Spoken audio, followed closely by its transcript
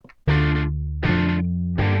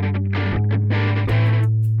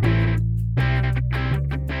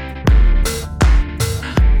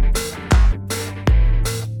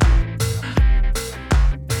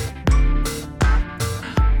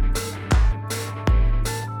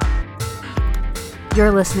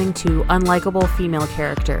You're listening to Unlikable Female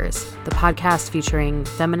Characters, the podcast featuring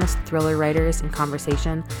feminist thriller writers in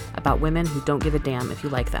conversation about women who don't give a damn if you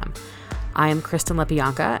like them. I am Kristen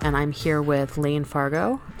Lepianka, and I'm here with Lane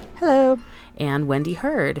Fargo. Hello. And Wendy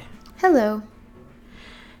Hurd. Hello.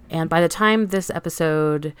 And by the time this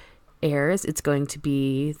episode airs, it's going to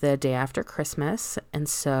be the day after Christmas. And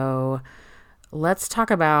so let's talk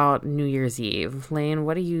about New Year's Eve. Lane,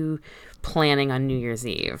 what are you planning on New Year's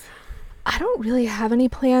Eve? I don't really have any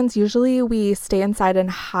plans. Usually we stay inside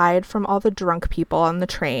and hide from all the drunk people on the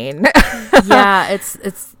train. Yeah,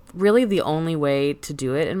 it's really the only way to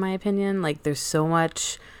do it, in my opinion. Like, there's so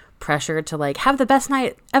much pressure to like have the best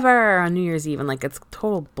night ever on New Year's Eve, and like it's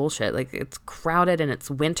total bullshit. Like, it's crowded and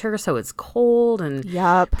it's winter, so it's cold, and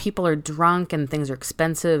people are drunk and things are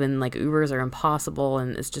expensive, and like Ubers are impossible,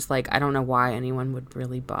 and it's just like I don't know why anyone would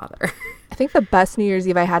really bother. I think the best New Year's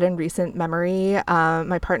Eve I had in recent memory,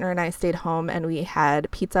 my partner and I stayed home and we had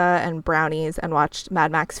pizza and brownies and watched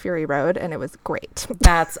Mad Max Fury Road, and it was great.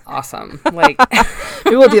 That's awesome. Like,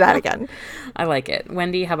 we will do that again. I like it.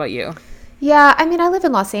 Wendy, how about you? Yeah, I mean, I live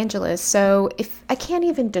in Los Angeles, so if I can't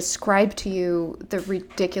even describe to you the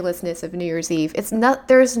ridiculousness of New Year's Eve.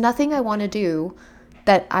 There's nothing I want to do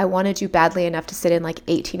that I want to do badly enough to sit in like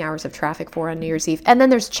 18 hours of traffic for on New Year's Eve. And then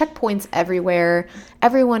there's checkpoints everywhere.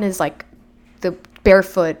 Everyone is like the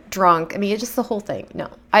barefoot, drunk. I mean, it's just the whole thing. No.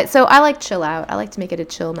 So I like chill out. I like to make it a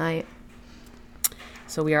chill night.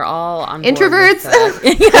 So we are all on introverts.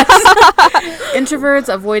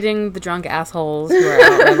 Introverts avoiding the drunk assholes who are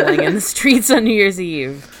out reveling in the streets on New Year's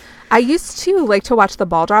Eve. I used to like to watch the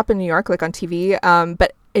ball drop in New York, like on TV,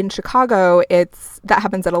 but in Chicago, that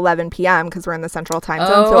happens at 11 p.m. because we're in the central time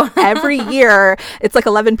zone. So every year, it's like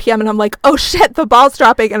 11 p.m. and I'm like, oh shit, the ball's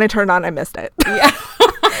dropping, and I turned on, I missed it. Yeah.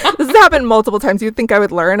 This has happened multiple times. You'd think I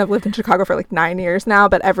would learn. I've lived in Chicago for like 9 years now,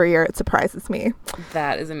 but every year it surprises me.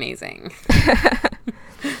 That is amazing.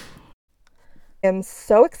 I'm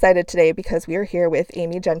so excited today because we are here with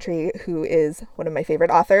Amy Gentry, who is one of my favorite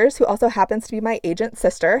authors, who also happens to be my agent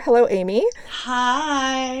sister. Hello, Amy.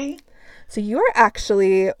 Hi. So you are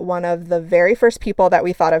actually one of the very first people that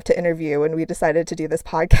we thought of to interview when we decided to do this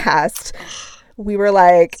podcast. We were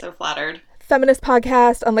like, so flattered. Feminist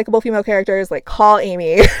podcast, unlikable female characters, like call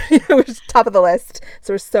Amy. We're just top of the list.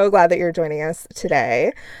 So we're so glad that you're joining us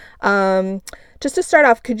today. Just to start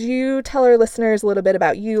off, could you tell our listeners a little bit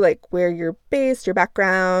about you, like where you're based, your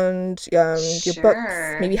background, your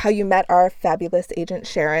books, maybe how you met our fabulous agent,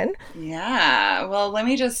 Sharon? Yeah. Well, let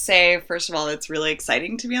me just say, first of all, it's really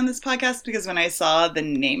exciting to be on this podcast because when I saw the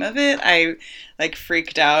name of it, I like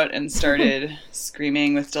freaked out and started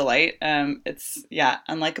screaming with delight.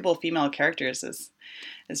 Unlikable female characters is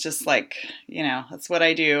just like, that's what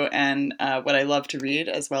I do and what I love to read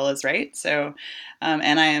as well as write. So,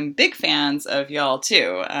 and I am big fans of y'all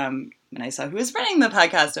too. When I saw who was running the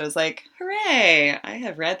podcast, I was like, hooray, I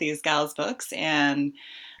have read these gals' books and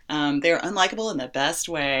they're unlikable in the best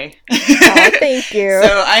way. Oh, thank you.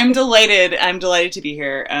 So I'm delighted to be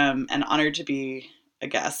here and honored to be a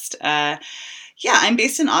guest. I'm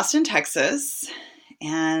based in Austin, Texas.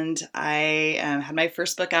 And I had my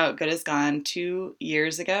first book out, Good As Gone, 2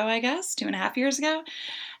 years ago, I guess, 2.5 years ago,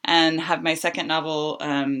 and have my second novel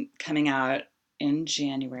coming out in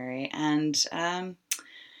January. And I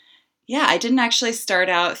didn't actually start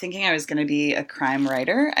out thinking I was going to be a crime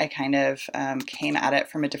writer. I kind of came at it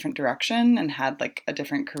from a different direction and had like a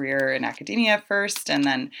different career in academia first, and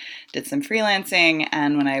then did some freelancing.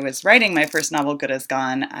 And when I was writing my first novel, Good As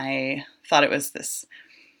Gone, I thought it was this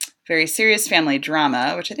very serious family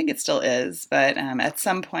drama, which I think it still is, but at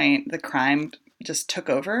some point the crime just took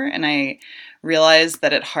over, and I realized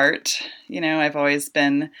that at heart, I've always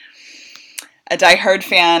been a diehard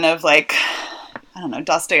fan of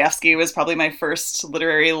Dostoevsky was probably my first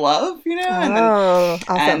literary love,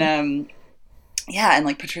 Awesome. And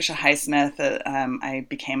like Patricia Highsmith, I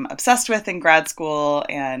became obsessed with in grad school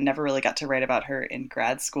and never really got to write about her in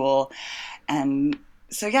grad school. And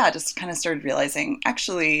so, just kind of started realizing,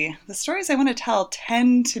 actually, the stories I want to tell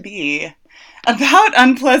tend to be about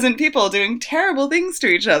unpleasant people doing terrible things to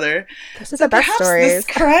each other. Those are the best stories. This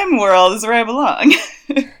crime world is where I belong.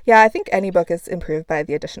 Yeah, I think any book is improved by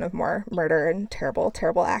the addition of more murder and terrible,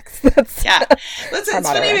 terrible acts. It's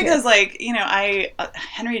funny because,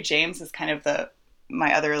 Henry James is kind of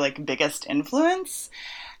my other, biggest influence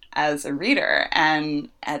as a reader. And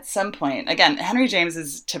at some point, again, Henry James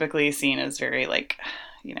is typically seen as very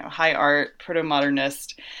high art,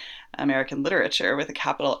 proto-modernist American literature with a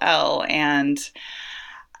capital L. And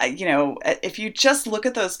if you just look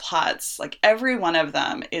at those plots, like every one of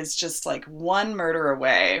them is just like one murder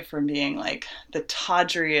away from being like the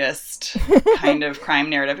tawdriest kind of crime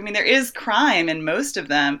narrative. I mean, there is crime in most of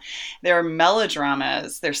them. There are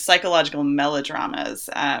melodramas, they're psychological melodramas,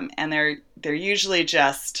 and they're usually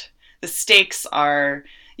just, the stakes are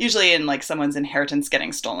usually in like someone's inheritance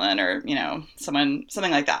getting stolen or,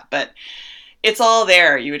 something like that. But it's all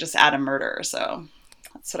there. You would just add a murder. So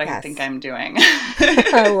that's what I think I'm doing.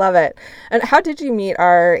 I love it. And how did you meet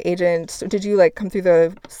our agent? Did you like come through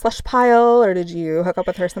the slush pile, or did you hook up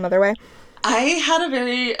with her some other way? I had a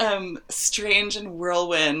very strange and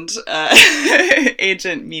whirlwind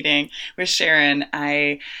agent meeting with Sharon.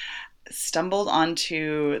 I stumbled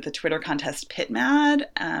onto the Twitter contest Pit Mad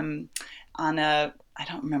on I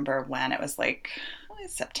don't remember when. It was like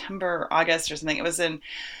September or August or something. It was in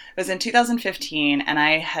 2015, and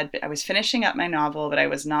I was finishing up my novel, but I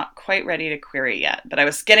was not quite ready to query yet. But I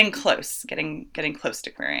was getting close to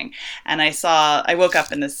querying. And I woke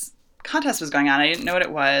up and this contest was going on. I didn't know what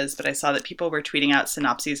it was, but I saw that people were tweeting out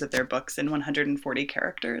synopses of their books in 140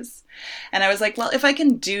 characters. And I was like, well, if I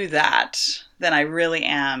can do that,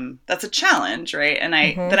 then that's a challenge, right? And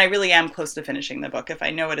then I really am close to finishing the book if I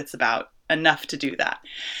know what it's about enough to do that.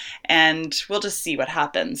 And we'll just see what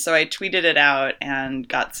happens. So I tweeted it out and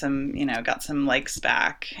got some likes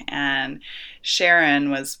back. And Sharon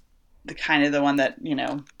was the one that,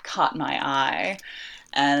 caught my eye.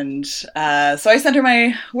 And so I sent her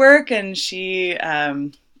my work, and she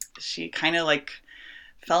kind of like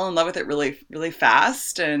fell in love with it really, really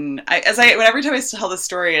fast. And every time I tell the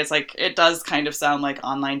story, it's like, it does kind of sound like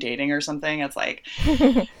online dating or something. It's like,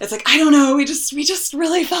 I don't know. We just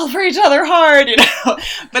really fell for each other hard,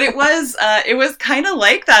 but it was kind of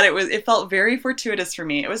like that. It felt very fortuitous for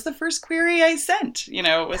me. It was the first query I sent,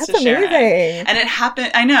 it was That's to Sharon. amazing. And it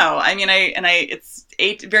happened. I know. I mean, it's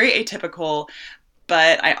very atypical,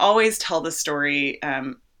 but I always tell the story,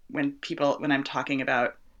 when I'm talking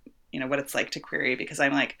about, what it's like to query, because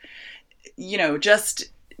I'm like, just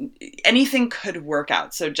anything could work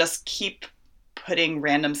out. So just keep putting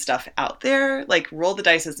random stuff out there, like roll the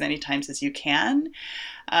dice as many times as you can,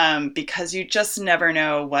 because you just never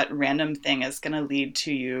know what random thing is going to lead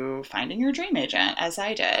to you finding your dream agent, as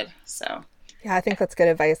I did. So. Yeah, I think that's good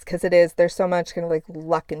advice, because there's so much kind of like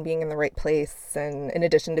luck in being in the right place. And in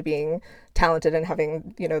addition to being talented and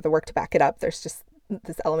having, the work to back it up, there's just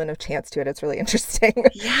this element of chance to it. It's really interesting.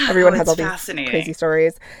 Yeah. Everyone has all these crazy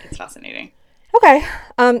stories. It's fascinating. Okay.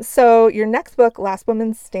 So your next book, Last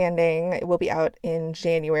Woman Standing, will be out in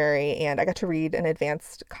January, and I got to read an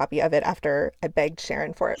advanced copy of it after I begged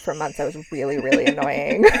Sharon for it for months. I was really, really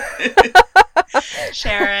annoying.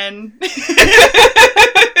 Sharon.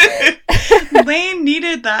 Lane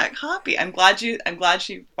needed that copy. I'm glad she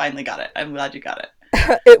finally got it. I'm glad you got it.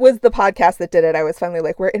 It was the podcast that did it. I was finally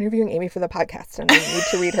like, we're interviewing Amy for the podcast and we need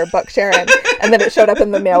to read her book, Sharon. And then it showed up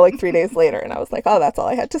in the mail like 3 days later, and I was like, oh, that's all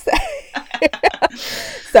I had to say.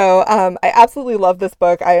 So I absolutely love this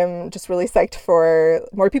book. I am just really psyched for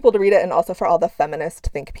more people to read it, and also for all the feminist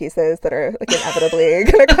think pieces that are like inevitably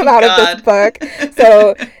going to come out of this book.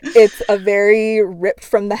 So it's a very ripped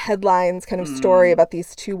from the headlines kind of story about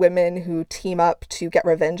these two women who team up to get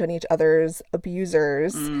revenge on each other's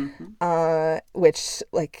abusers, which,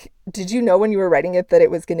 like, did you know when you were writing it that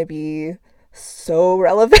it was going to be so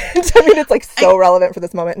relevant? I mean, it's like so relevant for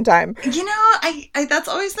this moment in time. I that's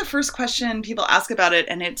always the first question people ask about it,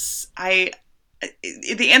 and the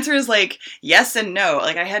answer is like yes and no.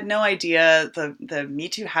 Like, I had no idea the Me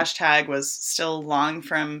Too hashtag was still long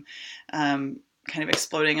from kind of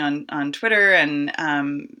exploding on Twitter, and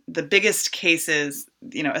the biggest cases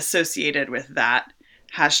associated with that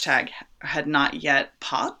hashtag had not yet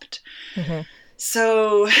popped.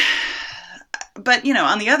 So, but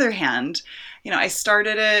on the other hand, I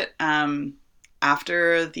started it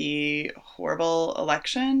after the horrible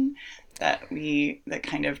election that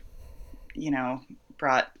kind of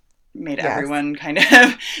made everyone kind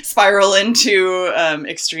of spiral into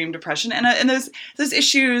extreme depression, and those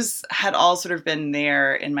issues had all sort of been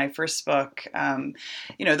there in my first book.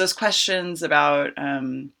 Those questions about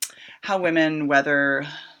how women weather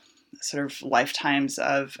sort of lifetimes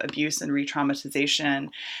of abuse and re-traumatization,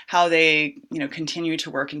 how they, continue to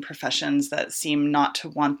work in professions that seem not to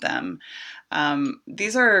want them.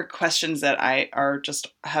 These are questions that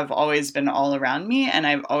have always been all around me, and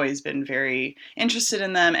I've always been very interested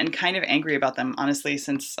in them and kind of angry about them, honestly,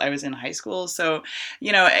 since I was in high school. So,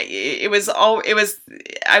 I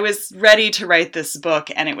was ready to write this book,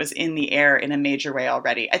 and it was in the air in a major way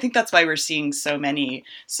already. I think that's why we're seeing so many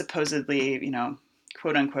supposedly,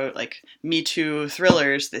 quote unquote like Me Too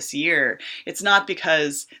thrillers this year, it's not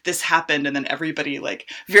because this happened and then everybody like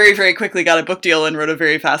very, very quickly got a book deal and wrote a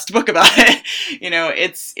very fast book about it.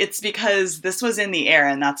 It's because this was in the air,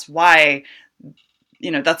 and that's why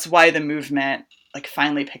the movement like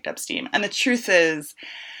finally picked up steam. And the truth is,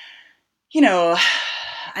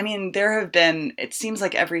 there have been, it seems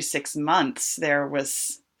like every 6 months there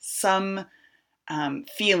was some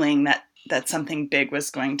feeling that something big was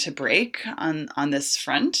going to break on this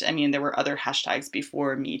front. I mean, there were other hashtags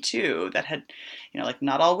before Me Too that had, like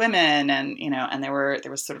Not All Women, and and there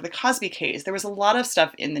was sort of the Cosby case. There was a lot of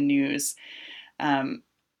stuff in the news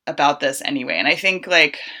about this anyway. And I think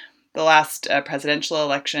like the last presidential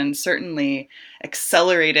election certainly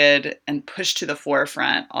accelerated and pushed to the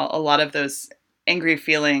forefront a lot of those angry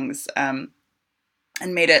feelings,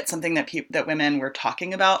 and made it something that women were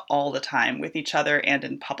talking about all the time with each other and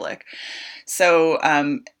in public. So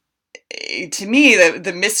to me,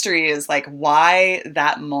 the mystery is like why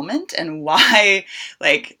that moment, and why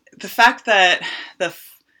like the fact that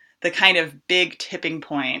the kind of big tipping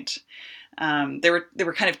point. There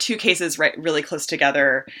were kind of two cases really close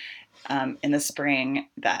together in the spring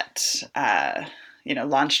that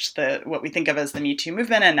launched what we think of as the Me Too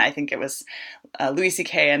movement, and I think it was Louis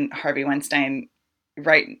C.K. and Harvey Weinstein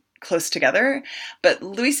right close together. But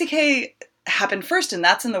Louis C.K. happened first, and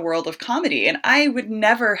that's in the world of comedy. And I would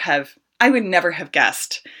never have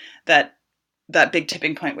guessed that big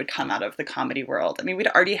tipping point would come out of the comedy world. I mean, we'd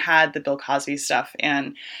already had the Bill Cosby stuff,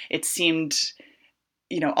 and it seemed,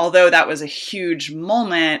 although that was a huge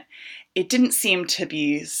moment, it didn't seem to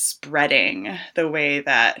be spreading the way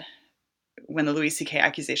that when the Louis C.K.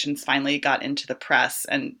 accusations finally got into the press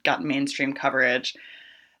and got mainstream coverage,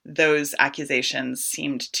 those accusations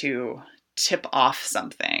seemed to tip off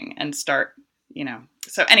something and start,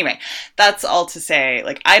 So anyway, that's all to say,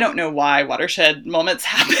 like, I don't know why watershed moments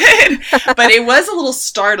happen, but it was a little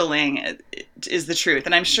startling, is the truth.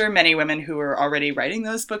 And I'm sure many women who were already writing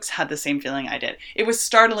those books had the same feeling I did. It was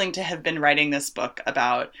startling to have been writing this book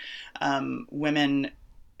about women,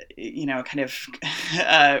 kind of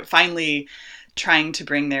finally trying to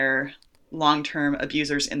bring their long-term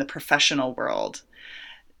abusers in the professional world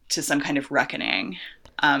to some kind of reckoning,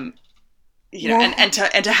 and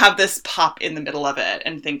to have this pop in the middle of it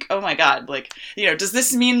and think, oh my God, like, does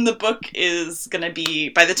this mean the book is going to be,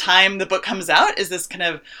 by the time the book comes out, is this kind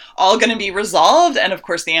of all going to be resolved? And of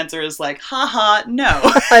course the answer is like, haha, no.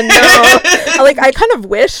 No. Like, I kind of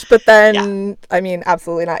wish, but then, I mean,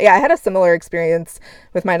 absolutely not. Yeah, I had a similar experience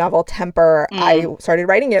with my novel Temper. I started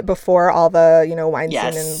writing it before all the,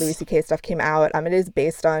 Weinstein and Louis C.K. stuff came out. It is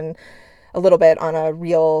based on a little bit on a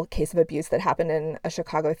real case of abuse that happened in a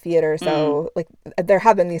Chicago theater. So like there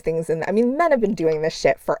have been these things, and I mean, men have been doing this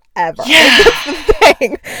shit forever. Yeah. That's the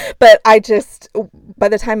thing. But by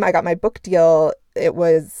the time I got my book deal, it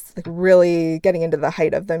was like really getting into the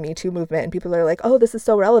height of the Me Too movement, and people are like, oh, this is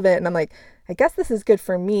so relevant. And I'm like, I guess this is good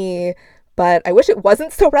for me, but I wish it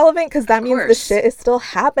wasn't so relevant, because that means the shit is still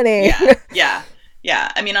happening. Yeah.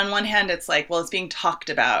 Yeah. I mean, on one hand, it's like, well, it's being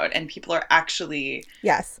talked about, and people are actually,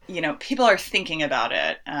 people are thinking about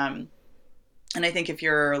it. And I think if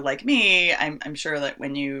you're like me, I'm sure that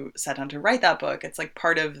when you sat down to write that book, it's like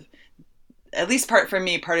part of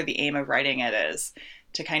the aim of writing it is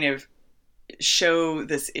to kind of show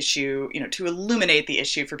this issue, to illuminate the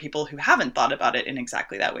issue for people who haven't thought about it in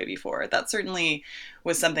exactly that way before. That certainly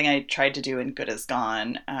was something I tried to do in Good As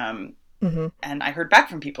Gone. And I heard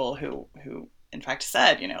back from people who in fact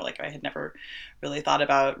said, like, I had never really thought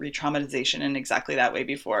about re-traumatization in exactly that way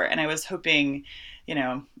before. And I was hoping,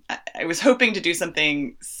 to do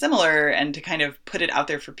something similar and to kind of put it out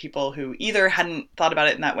there for people who either hadn't thought about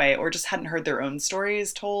it in that way or just hadn't heard their own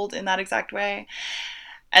stories told in that exact way.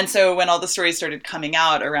 And so when all the stories started coming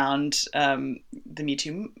out around the Me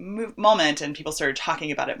Too moment, and people started talking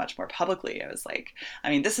about it much more publicly, I was like, I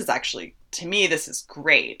mean, this is actually, to me, this is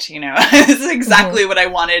great. This is exactly what I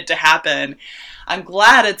wanted to happen. I'm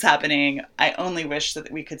glad it's happening. I only wish that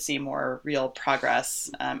we could see more real progress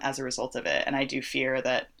as a result of it. And I do fear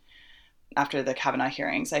that after the Kavanaugh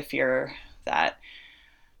hearings, I fear that,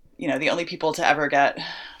 the only people to ever get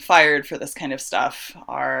fired for this kind of stuff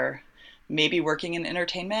are maybe working in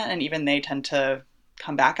entertainment, and even they tend to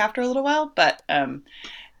come back after a little while. But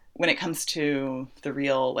when it comes to the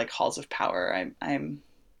real like halls of power, I'm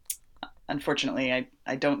unfortunately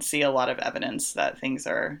I don't see a lot of evidence that things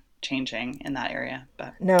are changing in that area.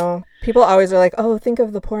 But no, people always are like, oh, think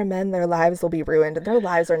of the poor men, their lives will be ruined. Their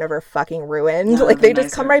lives are never fucking ruined. No, like they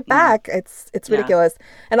just come right back. It's ridiculous.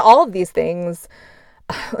 And all of these things,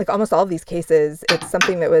 like almost all of these cases, it's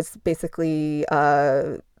something that was basically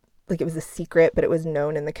like it was a secret, but it was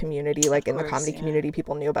known in the community. Like in the comedy yeah. community,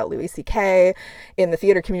 people knew about Louis C.K. In the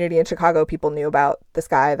theater community in Chicago, people knew about this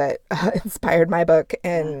guy that inspired my book.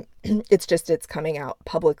 And it's coming out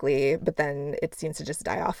publicly, but then it seems to just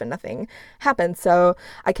die off and nothing happens. So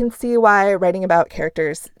I can see why writing about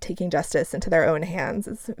characters taking justice into their own hands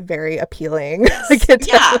is very appealing. Like it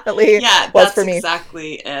definitely was for me.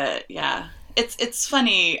 Exactly it. Yeah. It's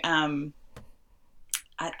funny. I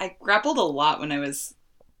grappled a lot when I was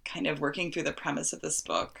kind of working through the premise of this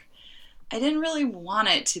book. I didn't really want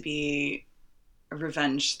it to be a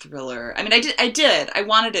revenge thriller. I mean, I did. I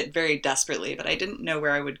wanted it very desperately, but I didn't know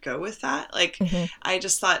where I would go with that. Like, I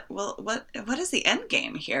just thought, well, what is the end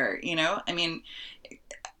game here? You know, I mean,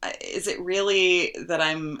 is it really that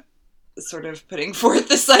I'm sort of putting forth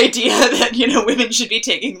this idea that, you know, women should be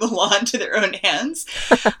taking the law into their own hands?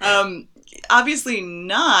 Obviously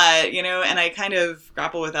not, you know, and I kind of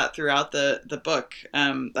grapple with that throughout the book,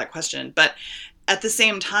 that question. But at the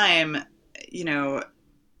same time, you know,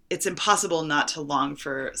 it's impossible not to long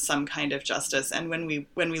for some kind of justice. And when we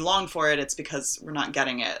long for it, it's because we're not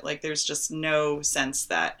getting it. Like, there's just no sense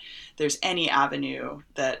that there's any avenue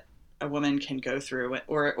that a woman can go through,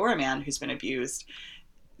 or a man who's been abused,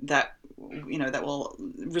 that, you know, that will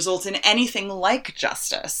result in anything like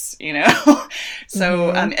justice, you know?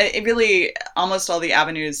 So it really, almost all the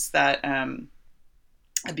avenues that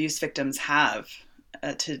abuse victims have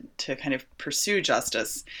to kind of pursue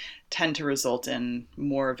justice tend to result in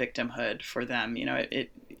more victimhood for them. You know,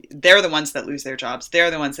 they're the ones that lose their jobs. They're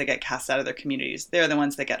the ones that get cast out of their communities. They're the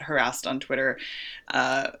ones that get harassed on Twitter.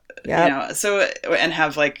 You know, so, and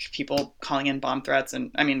have like people calling in bomb threats, and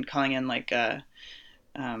I mean, calling in like,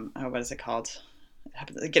 what is it called?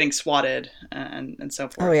 Getting swatted and so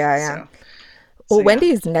forth. Oh yeah. Well,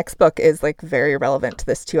 Wendy's next book is like very relevant to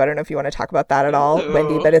this too. I don't know if you want to talk about that at all,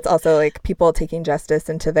 Wendy, but it's also like people taking justice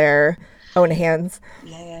into their own hands.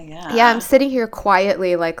 Yeah, I'm sitting here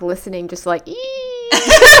quietly, like listening, just like, jump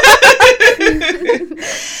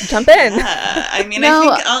in. I mean,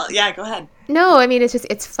 I think, go ahead. No, I mean,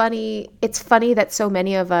 it's funny. It's funny that so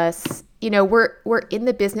many of us, you know, we're in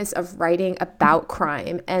the business of writing about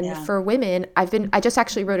crime. And for women, I just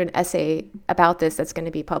actually wrote an essay about this that's going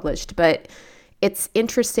to be published, but it's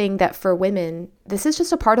interesting that for women, this is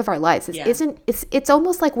just a part of our lives. It's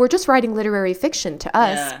almost like we're just writing literary fiction to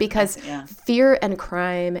us, because fear and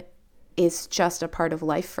crime is just a part of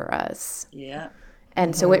life for us. Yeah.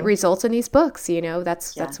 And so it results in these books, you know,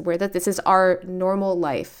 that's where this is our normal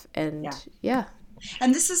life. And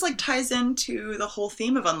and this is like ties into the whole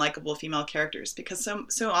theme of unlikable female characters, because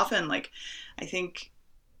so often, like, I think,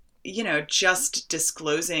 you know, just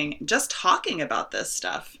talking about this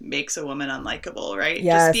stuff makes a woman unlikable, right?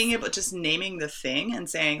 Yes. Just being able, just naming the thing and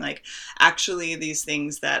saying, like, actually these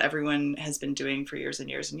things that everyone has been doing for years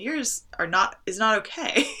and years and years is not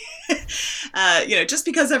okay. You know, just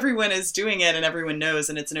because everyone is doing it and everyone knows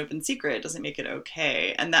and it's an open secret doesn't make it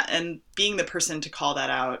okay. And being the person to call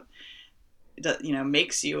that out, you know,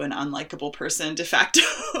 makes you an unlikable person de facto.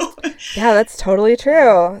 Yeah, that's totally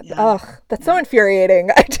true. Ugh, that's so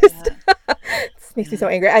infuriating. I just this makes me so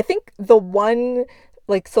angry. I think the one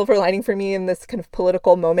like silver lining for me in this kind of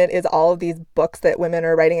political moment is all of these books that women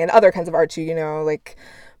are writing, and other kinds of art too, you know, like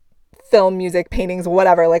film, music, paintings,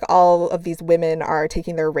 whatever. Like all of these women are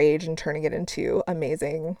taking their rage and turning it into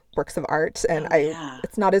amazing works of art. And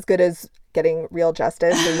it's not as good as getting real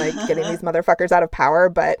justice and like getting these motherfuckers out of power,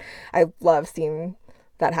 but I love seeing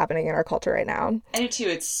that happening in our culture right now. I do too.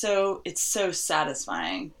 It's so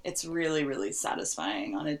satisfying. It's really, really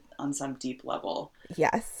satisfying on some deep level.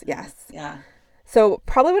 Yes. Yeah. So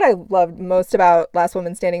probably what I loved most about Last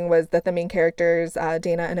Woman Standing was that the main characters,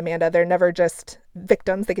 Dana and Amanda, they're never just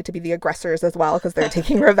victims. They get to be the aggressors as well, because they're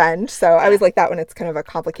taking revenge. So I always like that when it's kind of a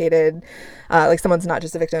complicated, like someone's not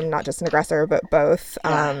just a victim, not just an aggressor, but both.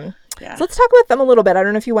 So let's talk about them a little bit. I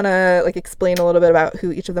don't know if you want to like explain a little bit about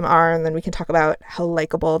who each of them are, and then we can talk about how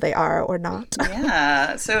likable they are or not.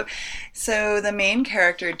 Yeah. So the main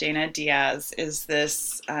character, Dana Diaz, is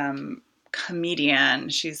this comedian.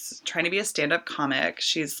 She's trying to be a stand-up comic.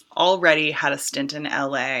 She's already had a stint in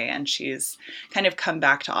LA, and she's kind of come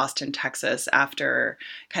back to Austin, Texas after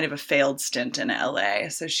kind of a failed stint in LA.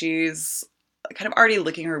 So she's kind of already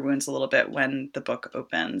licking her wounds a little bit when the book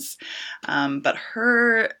opens. But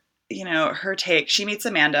her take, she meets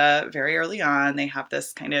Amanda very early on. They have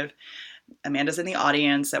this kind of Amanda's in the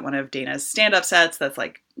audience at one of Dana's stand-up sets that's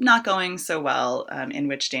like not going so well, in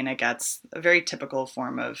which Dana gets a very typical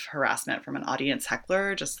form of harassment from an audience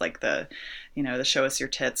heckler, just like the show us your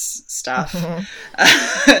tits stuff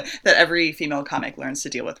that every female comic learns to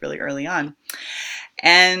deal with really early on.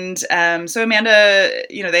 And so Amanda,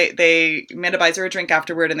 Amanda buys her a drink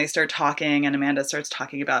afterward, and they start talking, and Amanda starts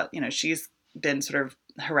talking about, she's been sort of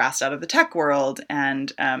harassed out of the tech world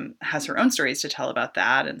and has her own stories to tell about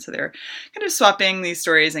that. And so they're kind of swapping these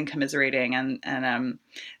stories and commiserating, and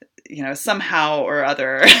somehow or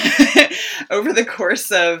other over the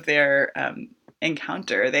course of their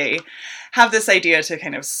encounter, they have this idea to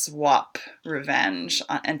kind of swap revenge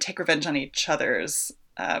and take revenge on each other's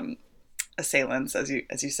assailants, as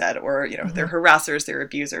you said, or their harassers, their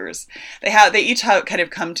abusers. They each have kind of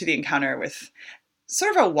come to the encounter with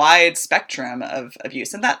sort of a wide spectrum of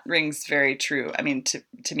abuse, and that rings very true. I mean,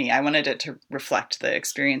 to me, I wanted it to reflect the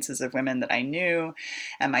experiences of women that I knew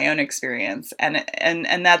and my own experience, and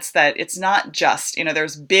that's that it's not just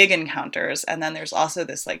there's big encounters, and then there's also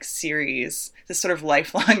this like series, this sort of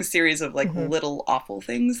lifelong series of like little awful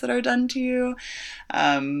things that are done to you,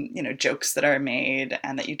 jokes that are made,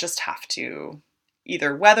 and that you just have to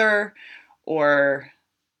either weather or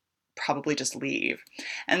probably just leave.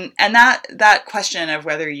 And that question of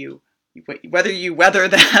whether you weather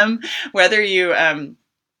them, whether you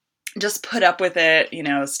just put up with it,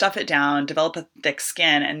 stuff it down, develop a thick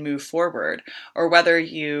skin and move forward, or whether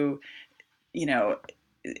you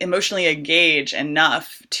emotionally engage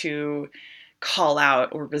enough to call out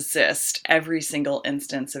or resist every single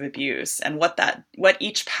instance of abuse, and what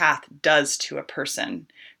each path does to a person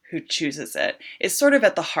who chooses it is sort of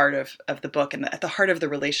at the heart of the book, and at the heart of the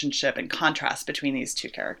relationship and contrast between these two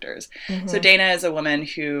characters. So Dana is a woman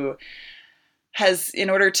who has, in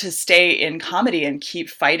order to stay in comedy and keep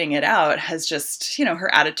fighting it out, has just,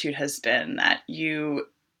 her attitude has been that you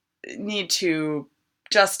need to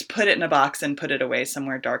just put it in a box and put it away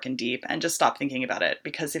somewhere dark and deep and just stop thinking about it,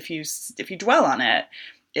 because if you dwell on it,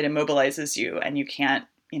 it immobilizes you, and you can't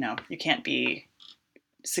be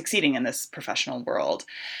succeeding in this professional world.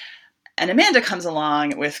 And Amanda comes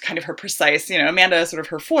along with kind of her precise, Amanda, sort of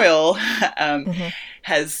her foil,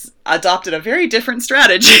 has adopted a very different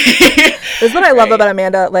strategy. This is what I love about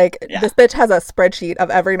Amanda. Like, this bitch has a spreadsheet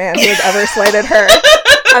of every man who has ever slighted her.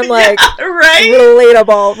 I'm like,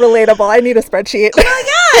 relatable. I need a spreadsheet. Well,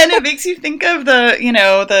 yeah, and it makes you think of the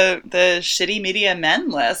shitty media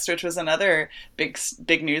men list, which was another big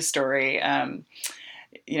news story.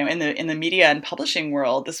 In the media and publishing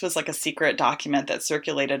world, this was like a secret document that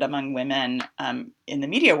circulated among women in the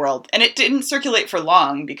media world. And it didn't circulate for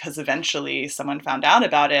long, because eventually someone found out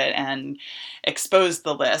about it and exposed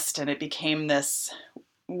the list, and it became this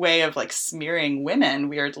way of like smearing women,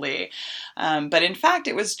 weirdly. But in fact,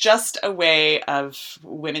 it was just a way of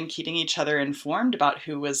women keeping each other informed about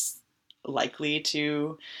who was likely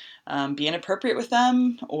to be inappropriate with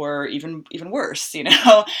them, or even worse,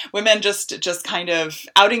 women just kind of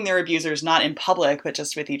outing their abusers, not in public, but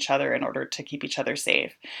just with each other in order to keep each other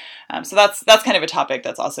safe. So that's kind of a topic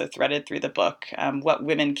that's also threaded through the book, what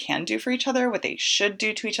women can do for each other, what they should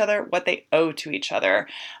do to each other, what they owe to each other.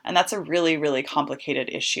 And that's a really, really complicated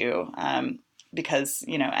issue, because,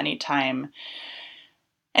 anytime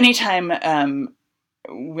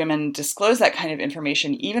women disclose that kind of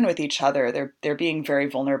information, even with each other, they're being very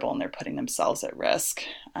vulnerable, and they're putting themselves at risk.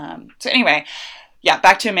 So anyway,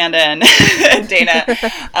 back to Amanda and, and Dana.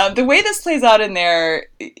 The way this plays out in their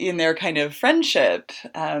kind of friendship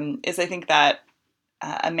is, I think that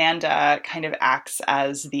Amanda kind of acts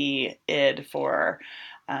as the id for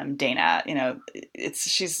Dana.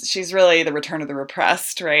 She's really the return of the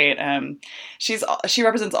repressed, right? She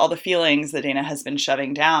represents all the feelings that Dana has been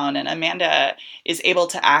shoving down, and Amanda is able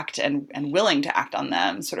to act and willing to act on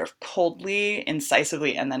them sort of coldly,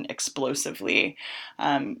 incisively, and then explosively.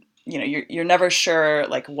 You're never sure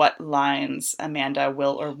like what lines Amanda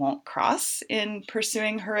will or won't cross in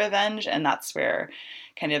pursuing her revenge, and that's where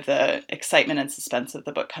kind of the excitement and suspense of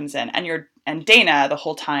the book comes in. And Dana the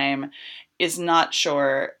whole time is not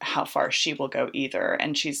sure how far she will go either.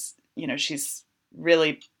 And she's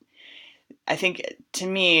really, I think, to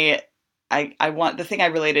me, the thing I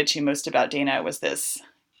related to most about Dana was this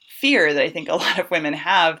fear that I think a lot of women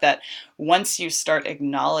have, that once you start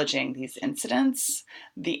acknowledging these incidents,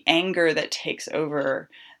 the anger that takes over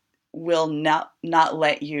will not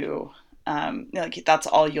let you, that's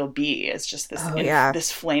all you'll be, is just this,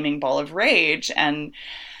 this flaming ball of rage. And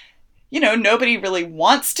nobody really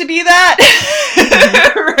wants to be that,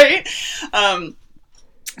 right?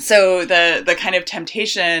 so the kind of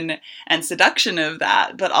temptation and seduction of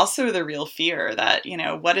that, but also the real fear that,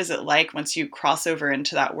 what is it like once you cross over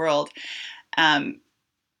into that world?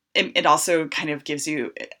 It also kind of gives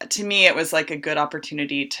you, to me, it was like a good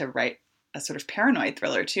opportunity to write a sort of paranoid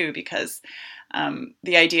thriller too, because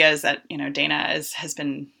the idea is that, Dana has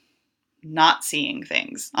been not seeing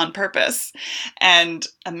things on purpose, and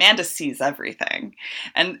Amanda sees everything,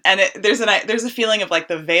 and there's a feeling of like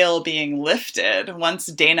the veil being lifted once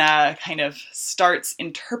Dana kind of starts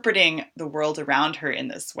interpreting the world around her in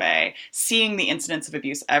this way, seeing the incidents of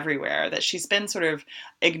abuse everywhere that she's been sort of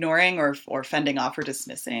ignoring or fending off or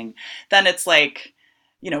dismissing. Then it's like,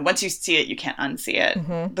 once you see it, you can't unsee it.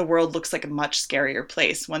 Mm-hmm. The world looks like a much scarier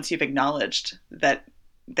place once you've acknowledged that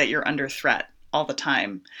you're under threat all the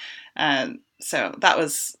time. So that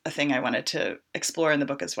was a thing I wanted to explore in the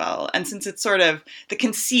book as well. And since it's sort of the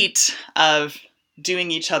conceit of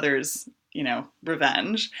doing each other's,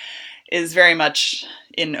 revenge is very much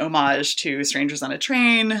in homage to Strangers on a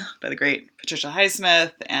Train by the great Patricia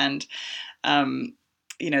Highsmith. And,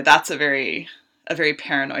 that's a very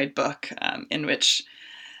paranoid book, in which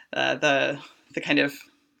the kind of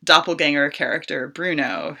doppelganger character,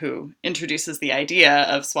 Bruno, who introduces the idea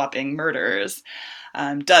of swapping murders,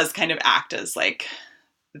 does kind of act as like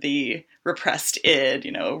the repressed id,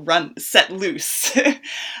 set loose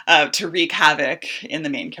to wreak havoc in the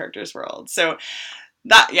main character's world. So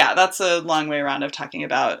that's a long way around of talking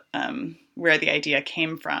about where the idea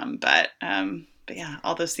came from. But yeah,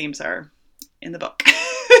 all those themes are in the book.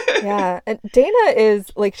 Yeah, and Dana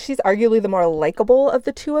is like, she's arguably the more likable of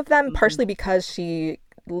the two of them, Mm-hmm. partially because she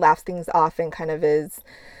laughs things off and kind of is,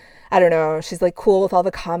 I don't know, she's like cool with all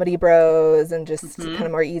the comedy bros and just Mm-hmm. kind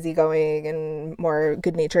of more easygoing and more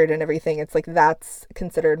good-natured and everything. It's like that's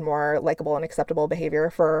considered more likable and acceptable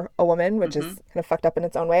behavior for a woman, which is kind of fucked up in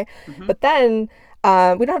its own way. Mm-hmm. But then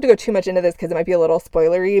we don't have to go too much into this because it might be a little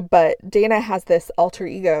spoilery, but Dana has this alter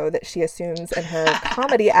ego that she assumes in her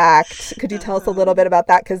comedy act. Could you tell us a little bit about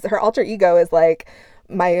that? Because her alter ego is like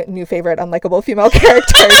my new favorite unlikable female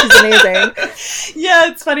character. She's amazing.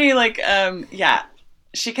 Yeah, it's funny. Like, yeah,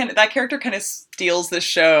 that character kind of steals the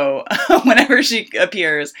show whenever she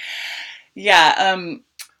appears. Yeah.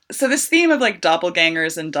 So this theme of like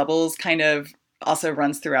doppelgangers and doubles kind of also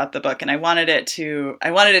runs throughout the book, and I wanted it to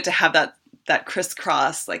have that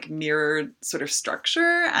crisscross, like mirrored sort of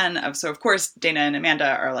structure. And so of course Dana and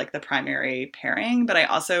Amanda are like the primary pairing, but I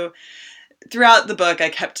also, throughout the book,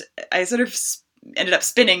 I sort of ended up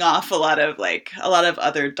spinning off a lot of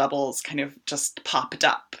other doubles kind of just popped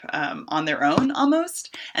up on their own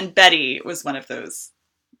almost. And Betty was one of those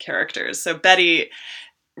characters. So Betty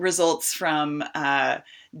results from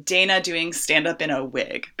Dana doing stand-up in a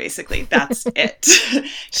wig. Basically, that's it.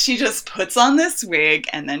 She just puts on this wig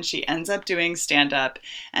and then she ends up doing stand-up.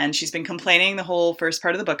 And she's been complaining the whole first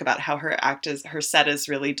part of the book about how her set is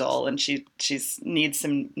really dull and she needs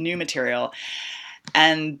some new material.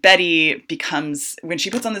 And Betty becomes, when she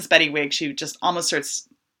puts on this Betty wig, she just almost starts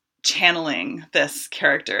channeling this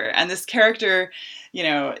character. And this character,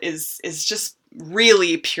 is just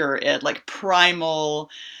really pure id, like primal,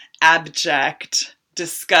 abject,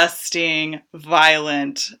 disgusting,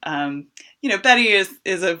 violent. Betty is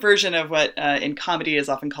a version of what in comedy is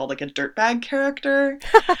often called like a dirtbag character.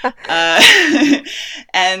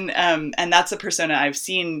 And that's a persona I've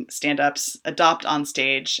seen stand-ups adopt on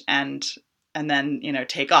stage and then,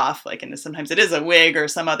 take off, like, and sometimes it is a wig or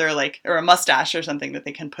some other, like, or a mustache or something that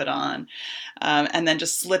they can put on, and then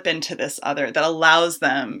just slip into this other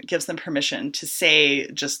that gives them permission to say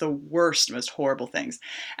just the worst, most horrible things.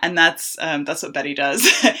 And that's what Betty does.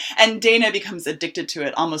 And Dana becomes addicted to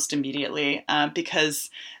it almost immediately, because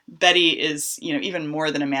Betty is, even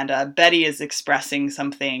more than Amanda, Betty is expressing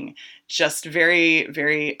something just very,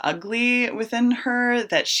 very ugly within her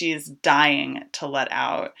that she is dying to let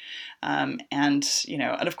out. And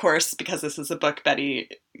of course, because this is a book, Betty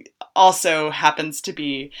also happens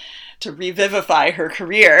to revivify her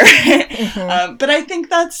career. Mm-hmm. But I think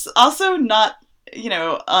that's also not,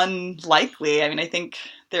 unlikely. I mean, I think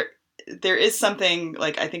there is something,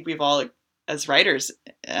 like, I think we've all, as writers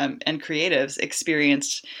and creatives,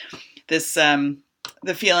 experienced this,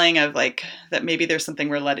 the feeling of like, that maybe there's something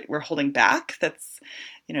we're holding back that's,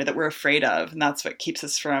 that we're afraid of. And that's what keeps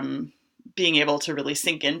us from being able to really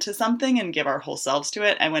sink into something and give our whole selves to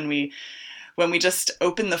it. And when we just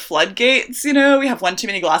open the floodgates, we have one too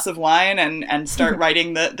many glass of wine and start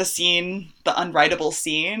writing the scene, the unwritable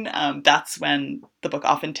scene, that's when the book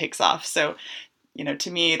often takes off. So,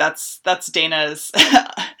 to me, that's Dana's,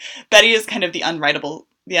 Betty is kind of the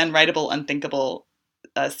unwritable, unthinkable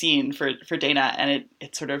scene for Dana. And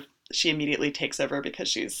it sort of she immediately takes over because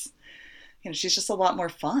she's just a lot more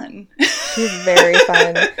fun. She's very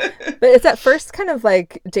fun. But it's at first kind of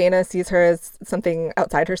like Dana sees her as something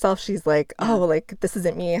outside herself. She's like, oh, like, this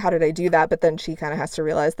isn't me. How did I do that? But then she kind of has to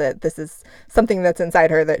realize that this is something that's inside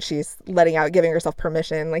her that she's letting out, giving herself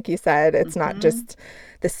permission. Like you said, it's not just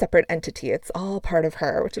this separate entity. It's all part of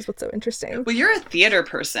her, which is what's so interesting. Well, you're a theater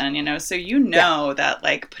person, so that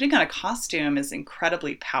like putting on a costume is an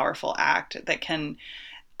incredibly powerful act that can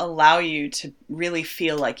allow you to really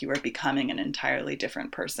feel like you are becoming an entirely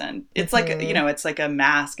different person. It's like, it's like a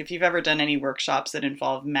mask. If you've ever done any workshops that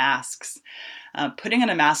involve masks, putting on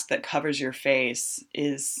a mask that covers your face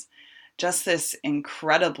is just this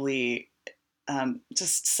incredibly,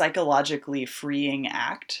 just psychologically freeing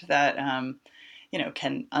act that,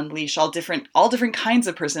 can unleash all different kinds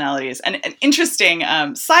of personalities. And an interesting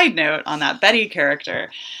side note on that Betty character,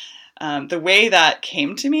 the way that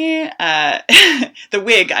came to me, the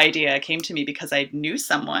wig idea came to me because I knew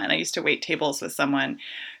someone. I used to wait tables with someone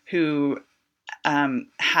who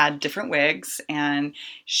had different wigs, and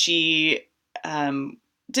she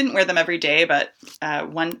didn't wear them every day, but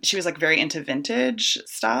she was like very into vintage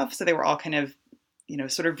stuff. So they were all kind of,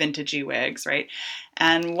 sort of vintagey wigs, right?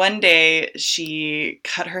 And one day she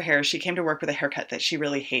cut her hair. She came to work with a haircut that she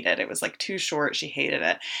really hated. It was like too short. She hated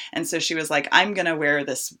it. And so she was like, I'm going to wear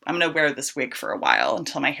this wig for a while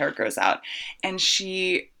until my hair grows out. And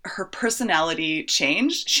her personality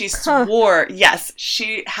changed. She swore, yes,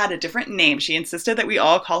 she had a different name. She insisted that we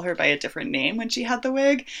all call her by a different name when she had the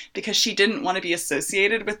wig because she didn't want to be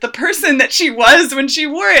associated with the person that she was when she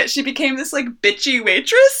wore it. She became this like bitchy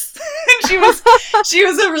waitress. And she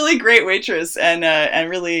was a really great waitress and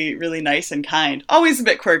really, really nice and kind. Always a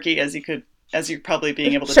bit quirky, as you're probably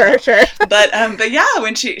being able to tell. Sure. But yeah,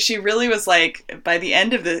 when she really was like, by the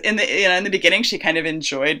end of in the beginning, she kind of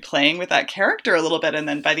enjoyed playing with that character a little bit. And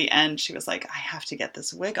then by the end, she was like, I have to get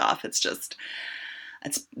this wig off.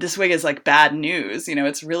 This wig is like bad news.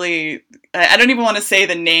 It's really, I don't even want to say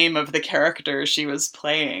the name of the character she was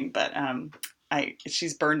playing, but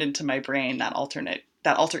she's burned into my brain, that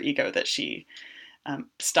alter ego that she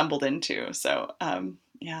stumbled into. So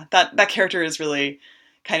yeah, that character is really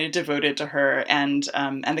kind of devoted to her, and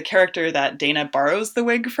the character that Dana borrows the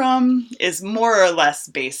wig from is more or less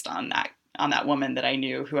based on that woman that I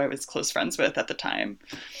knew, who I was close friends with at the time.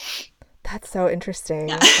 That's so interesting.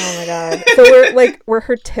 Yeah. Oh my god. So were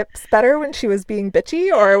her tips better when she was being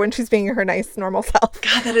bitchy or when she's being her nice normal self?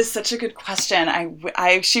 God, that is such a good question.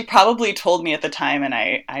 She probably told me at the time, and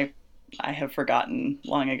I have forgotten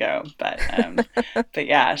long ago, but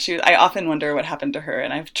yeah, I often wonder what happened to her,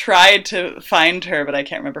 and I've tried to find her, but I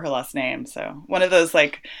can't remember her last name. So one of those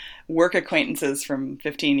like work acquaintances from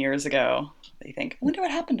 15 years ago, they think, I wonder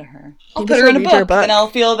what happened to her. I'll put her in a book, and I'll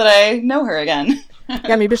feel that I know her again.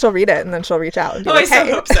 Yeah, maybe she'll read it and then she'll reach out and be I so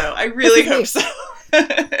hope so. I really hope so.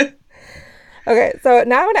 Okay, so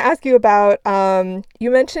now I want to ask you about,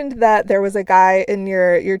 you mentioned that there was a guy in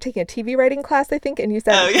you're taking a TV writing class, I think, and you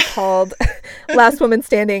said it's called Last Woman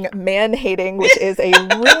Standing Man-Hating, which is a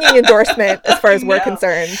ringing endorsement as far as we're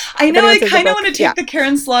concerned. I know, I kind of want to take the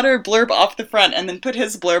Karen Slaughter blurb off the front and then put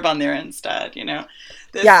his blurb on there instead,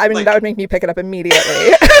 that would make me pick it up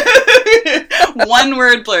immediately. One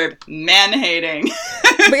word blurb, man-hating.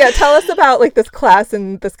 But yeah, tell us about like this class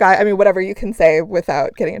and this guy. I mean, whatever you can say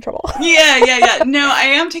without getting in trouble. Yeah. No, I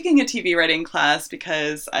am taking a TV writing class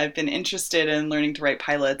because I've been interested in learning to write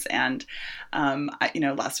pilots, and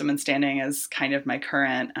Last Woman Standing is kind of my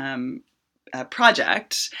current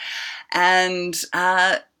project. And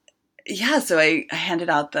so I handed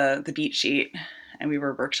out the beat sheet, and we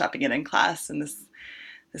were workshopping it in class, and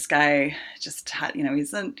this guy just had,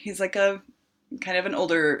 he's like a kind of an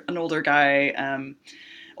older guy,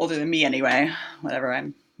 older than me anyway, whatever,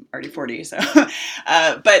 I'm already 40. So,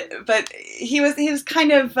 but he was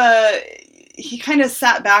kind of, he kind of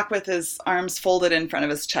sat back with his arms folded in front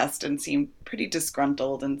of his chest and seemed pretty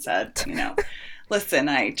disgruntled and said, listen,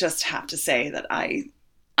 I just have to say that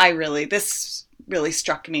this really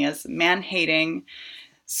struck me as man-hating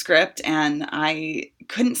script, and I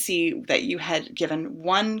couldn't see that you had given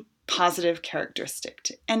one positive characteristic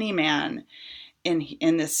to any man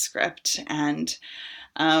in this script, and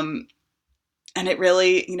it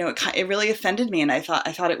really, it really offended me, and I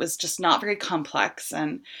thought it was just not very complex,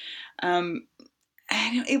 and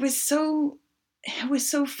it was so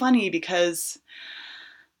funny because,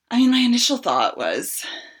 my initial thought was,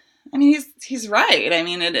 he's right.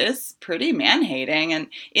 It is pretty man-hating, and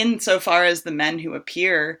insofar as the men who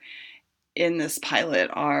appear in this pilot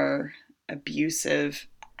are abusive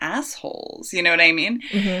assholes, you know what I mean?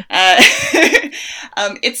 Mm-hmm.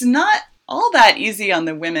 It's not all that easy on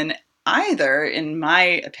the women either, in my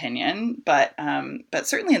opinion, but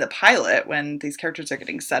certainly in the pilot, when these characters are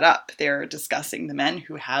getting set up, they're discussing the men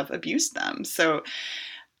who have abused them. So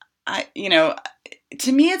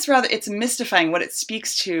to me, it's mystifying. What it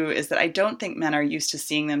speaks to is that I don't think men are used to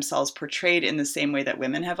seeing themselves portrayed in the same way that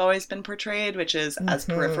women have always been portrayed, which is as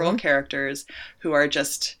peripheral characters who are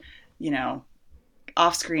just,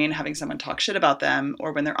 off screen having someone talk shit about them,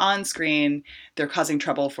 or when they're on screen, they're causing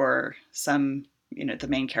trouble for some, the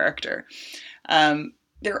main character.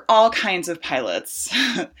 There are all kinds of pilots.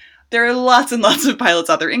 There are lots and lots of pilots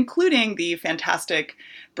out there, including the fantastic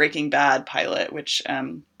Breaking Bad pilot, which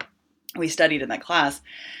we studied in that class.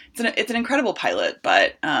 It's an incredible pilot,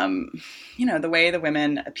 but the way the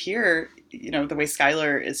women appear, the way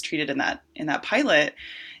Skylar is treated in that pilot,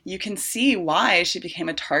 you can see why she became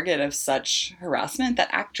a target of such harassment. That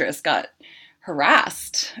actress got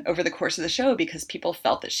harassed over the course of the show because people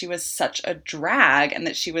felt that she was such a drag and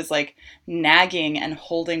that she was like nagging and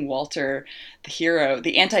holding Walter, the hero,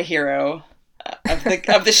 the anti-hero of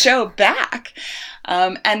the show back.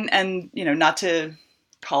 And not to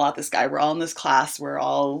call out this guy, we're all in this class, we're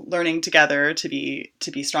all learning together to be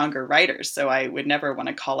stronger writers. So I would never want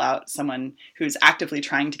to call out someone who's actively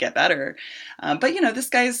trying to get better. But this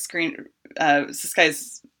guy's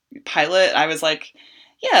pilot, I was like,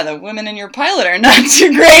 yeah, the women in your pilot are not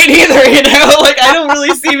too great either, like I don't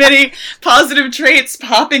really see many positive traits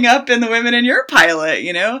popping up in the women in your pilot,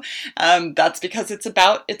 that's because it's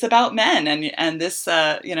about men. And this,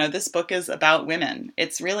 this book is about women.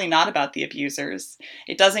 It's really not about the abusers.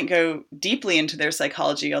 It doesn't go deeply into their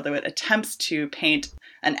psychology, although it attempts to paint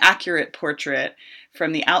an accurate portrait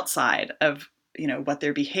from the outside of, what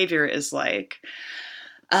their behavior is like.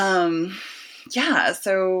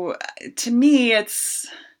 So to me, it's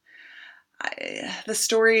the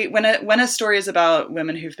story. When a story is about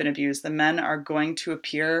women who've been abused, the men are going to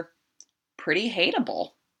appear pretty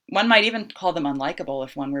hateable. One might even call them unlikable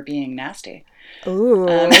if one were being nasty. Ooh.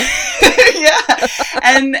 Yeah.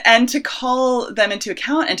 And to call them into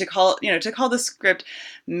account and to call the script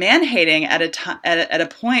man-hating at a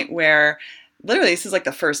point where literally this is like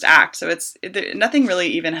the first act. So nothing really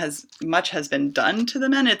even has been done to the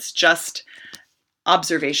men. It's just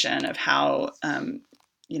observation of how,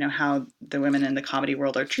 how the women in the comedy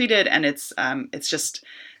world are treated. And it's just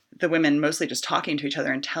the women mostly just talking to each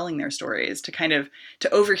other and telling their stories. To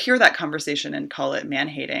overhear that conversation and call it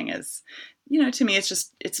man-hating is, to me,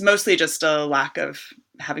 it's mostly just a lack of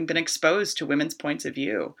having been exposed to women's points of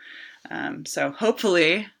view. So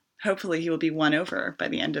hopefully he will be won over by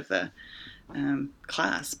the end of the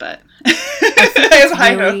class, but I have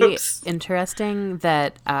high really hopes. Interesting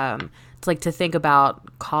that it's like to think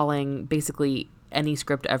about calling basically any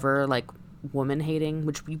script ever like woman hating,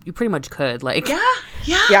 which you pretty much could, like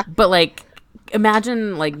yeah. But like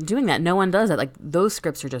imagine like doing that. No one does that. Like those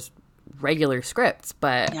scripts are just regular scripts,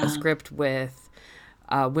 but a script with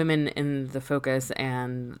women in the focus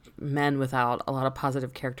and men without a lot of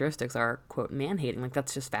positive characteristics are, quote, man-hating. Like,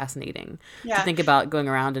 that's just fascinating to think about going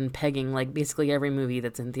around and pegging, like, basically every movie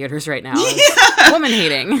that's in theaters right now is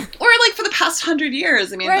woman-hating. Or, like, for the past 100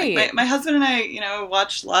 years. I mean, right. like, my husband and I,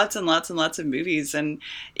 watch lots and lots and lots of movies. And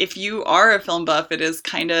if you are a film buff, it is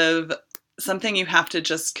kind of something you have to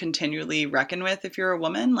just continually reckon with if you're a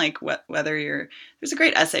woman. Like, whether you're... There's a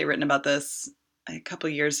great essay written about this a couple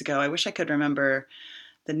years ago. I wish I could remember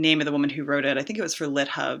the name of the woman who wrote it. I think it was for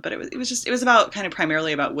LitHub, but it was about kind of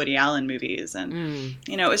primarily about Woody Allen movies. And,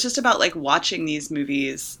 it was just about like watching these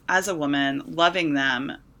movies as a woman, loving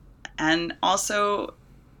them, and also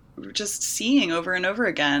just seeing over and over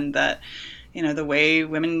again that, the way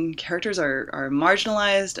women characters are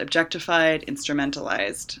marginalized, objectified,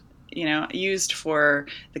 instrumentalized, used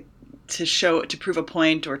to prove a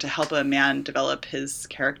point or to help a man develop his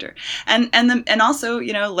character. And also,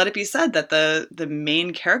 let it be said that the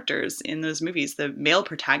main characters in those movies, the male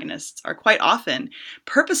protagonists, are quite often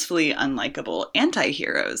purposefully unlikable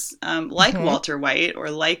anti-heroes, like Walter White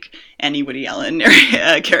or like any Woody Allen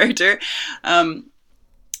character.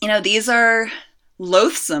 These are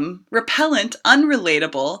loathsome, repellent,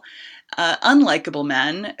 unrelatable, unlikable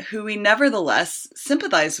men who we nevertheless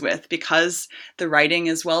sympathize with because the writing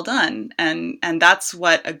is well done. And that's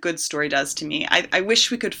what a good story does to me. I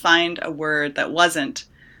wish we could find a word that wasn't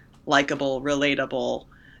likable, relatable.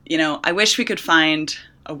 I wish we could find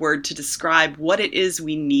a word to describe what it is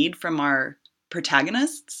we need from our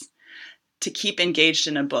protagonists to keep engaged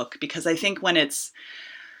in a book. Because I think when it's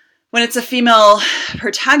a female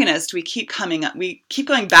protagonist, we keep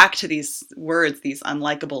going back to these words, these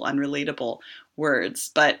unlikable, unrelatable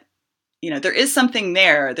words. But there is something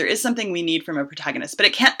there. There is something we need from a protagonist, but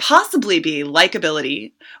it can't possibly be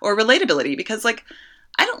likability or relatability, because like,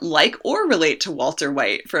 I don't like or relate to Walter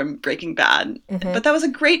White from Breaking Bad, but that was a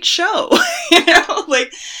great show,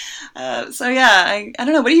 like, so yeah, I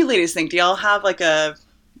don't know. What do you ladies think? Do y'all have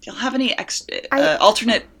any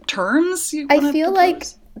alternate terms? I feel like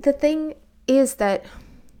the thing is that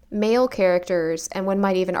male characters, and one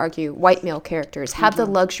might even argue white male characters, have the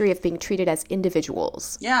luxury of being treated as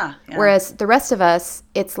individuals. Yeah. Whereas the rest of us,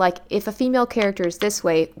 it's like, if a female character is this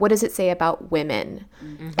way, what does it say about women?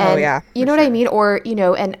 And you know what I mean? Or,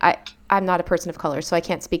 and I'm not a person of color, so I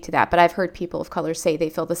can't speak to that, but I've heard people of color say they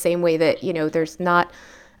feel the same way, that, there's not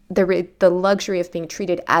the luxury of being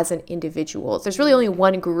treated as an individual. There's really only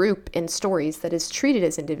one group in stories that is treated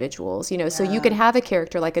as individuals, so you can have a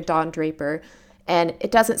character like a Don Draper, and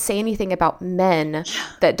it doesn't say anything about men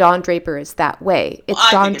that Don Draper is that way. It's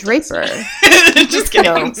Don Draper. Just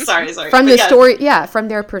kidding. Sorry. From the story, from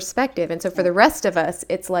their perspective. And so for the rest of us,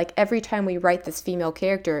 it's like every time we write this female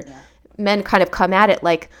character, men kind of come at it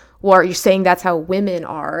like, well, are you saying that's how women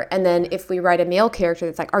are? And then if we write a male character,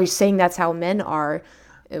 it's like, are you saying that's how men are?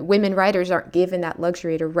 Women writers aren't given that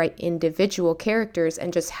luxury to write individual characters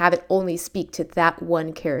and just have it only speak to that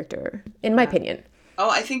one character, in my opinion. Oh,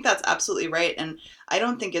 I think that's absolutely right. And I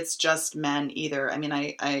don't think it's just men either. I mean,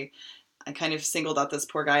 I kind of singled out this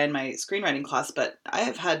poor guy in my screenwriting class, but I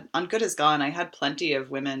have had, on Good As Gone, I had plenty of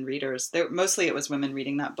women readers. Mostly it was women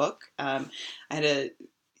reading that book. I had a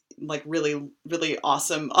really, really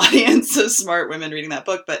awesome audience of smart women reading that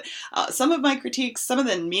book. But some of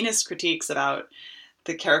the meanest critiques about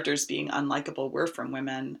the characters being unlikable were from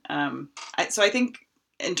women. So I think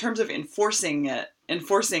in terms of enforcing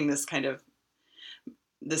this kind of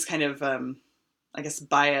I guess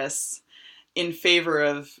bias in favor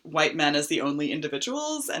of white men as the only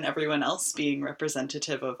individuals and everyone else being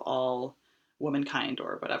representative of all womankind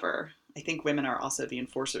or whatever, I think women are also the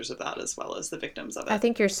enforcers of that as well as the victims of it. I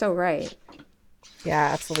think you're so right. Yeah,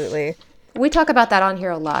 absolutely. We talk about that on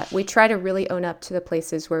here a lot. We try to really own up to the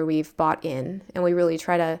places where we've bought in, and we really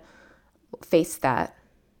try to face that.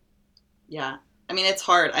 Yeah. I mean, it's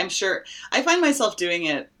hard. I'm sure I find myself doing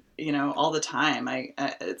it, all the time.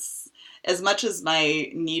 It's as much as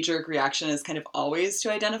my knee-jerk reaction is kind of always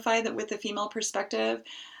to identify that with the female perspective.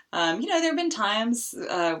 There have been times,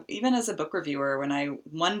 even as a book reviewer, when I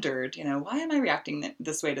wondered, why am I reacting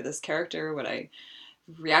this way to this character? Would I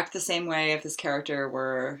react the same way if this character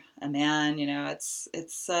were a man? It's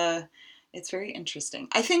very interesting.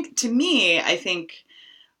 I think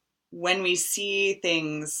when we see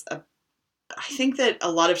things, I think that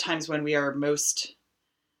a lot of times when we are most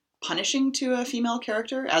punishing to a female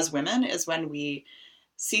character as women is when we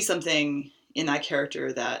see something in that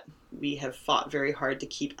character that we have fought very hard to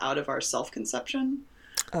keep out of our self-conception.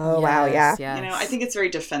 Oh, wow, yeah. Yes. I think it's very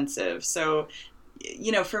defensive. So,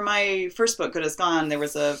 for my first book, Good As Gone, there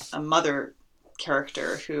was a mother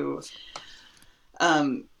character who,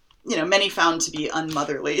 many found to be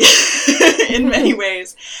unmotherly in many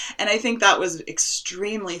ways. And I think that was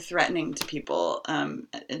extremely threatening to people,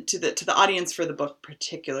 to the audience for the book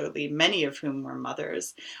particularly, many of whom were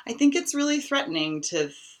mothers. I think it's really threatening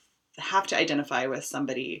to have to identify with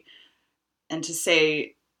somebody and to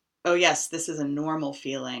say, oh yes, this is a normal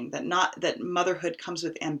feeling, that motherhood comes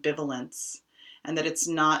with ambivalence, and that it's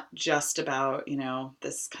not just about,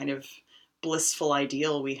 this kind of blissful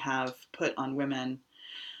ideal we have put on women.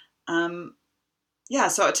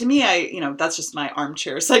 So to me, that's just my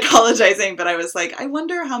armchair psychologizing, but I was like, I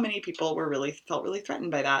wonder how many people felt really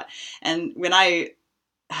threatened by that. And when I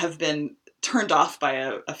have been turned off by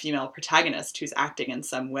a female protagonist who's acting in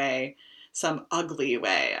some way, some ugly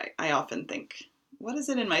way, I often think, what is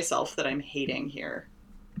it in myself that I'm hating here?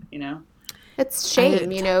 It's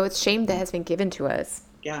shame, it's shame that has been given to us.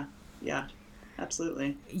 Yeah,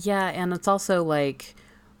 absolutely. Yeah, and it's also like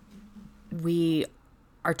we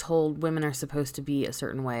are told women are supposed to be a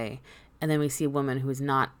certain way, and then we see a woman who is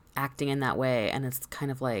not acting in that way, and it's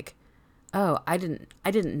kind of like, oh, I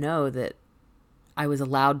didn't know that I was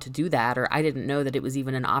allowed to do that, or I didn't know that it was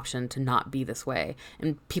even an option to not be this way.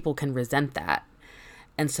 And people can resent that.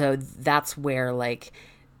 And so that's where, a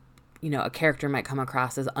character might come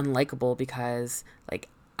across as unlikable because,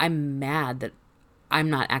 I'm mad that I'm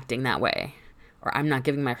not acting that way, or I'm not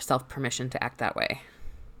giving myself permission to act that way.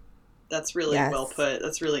 That's really well put.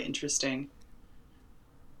 That's really interesting.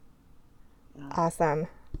 Yeah. Awesome.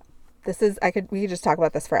 We could just talk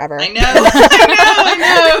about this forever. I know.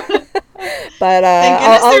 But thank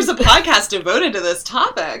goodness there's a podcast devoted to this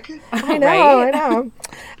topic. I know.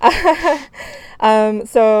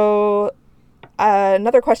 So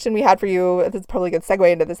Another question we had for you, this is probably a good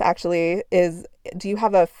segue into this actually, is do you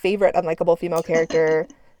have a favorite unlikable female character?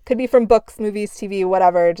 Could be from books, movies, TV,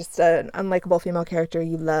 whatever, just an unlikable female character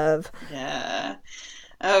you love. Yeah.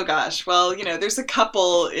 Oh gosh. Well, there's a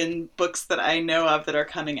couple in books that I know of that are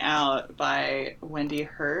coming out by Wendy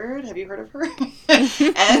Hurd. Have you heard of her?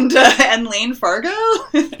 and Lane Fargo.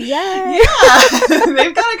 Yay! Yeah,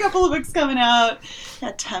 they've got a couple of books coming out.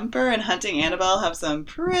 Yeah, Temper and Hunting Annabelle have some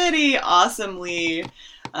pretty awesomely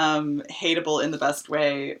hateable in the best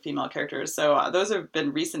way female characters. So those have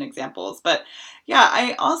been recent examples. But yeah,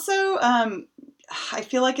 I also I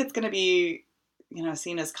feel like it's going to be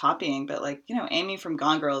seen as copying, but Amy from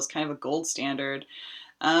Gone Girl is kind of a gold standard.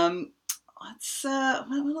 What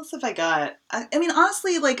else have I got? I mean,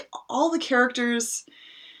 honestly, all the characters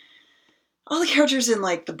in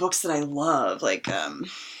the books that I love,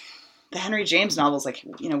 the Henry James novels,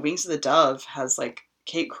 Wings of the Dove has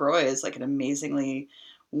Kate Croy is an amazingly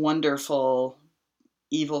wonderful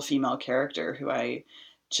evil female character who I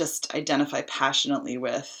just identify passionately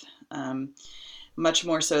with. Much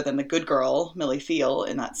more so than the good girl, Millie Thiel,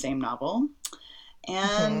 in that same novel.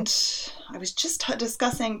 And I was just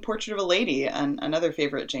discussing Portrait of a Lady, another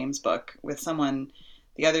favorite James book, with someone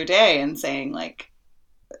the other day and saying,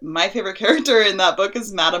 my favorite character in that book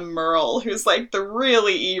is Madame Merle, who's the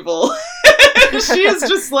really evil. She is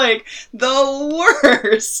just the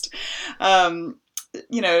worst.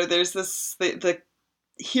 There's this, the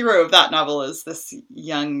hero of that novel is this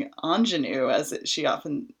young ingenue,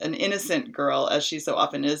 an innocent girl, as she so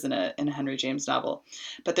often is in a Henry James novel.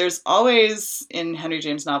 But there's always in Henry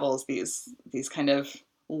James novels these kind of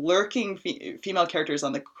lurking female characters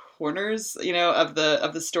on the corners, of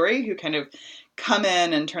the story, who kind of come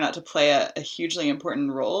in and turn out to play a hugely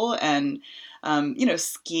important role, and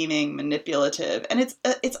scheming, manipulative. And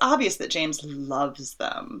it's obvious that James loves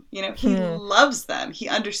them. He loves them. He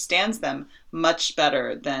understands them much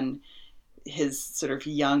better than his sort of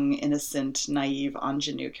young, innocent, naive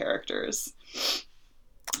ingenue characters.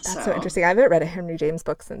 That's so interesting. I haven't read a Henry James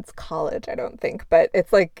book since college, I don't think. But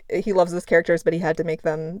it's he loves those characters, but he had to make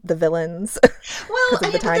them the villains because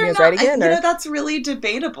of the time he was writing in. That's really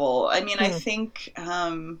debatable. I mean, I think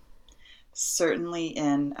certainly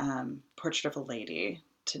in Portrait of a Lady,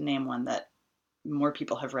 to name one that more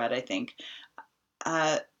people have read, I think.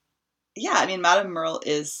 Madame Merle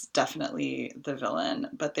is definitely the villain,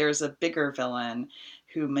 but there's a bigger villain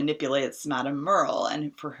who manipulates Madame Merle,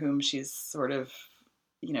 and for whom she's sort of,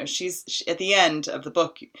 she's at the end of the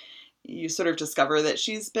book, you sort of discover that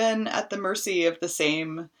she's been at the mercy of the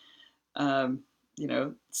same,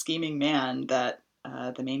 scheming man that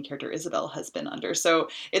the main character Isabel has been under. So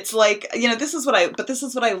it's this is what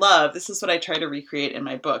I love. This is what I try to recreate in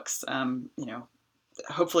my books.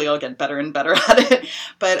 Hopefully I'll get better and better at it.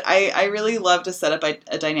 But I really love to set up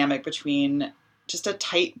a dynamic between just a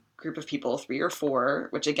tight group of people, 3 or 4,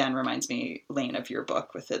 which again reminds me, Lane, of your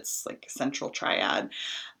book with its central triad,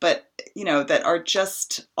 but that are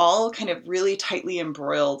just all kind of really tightly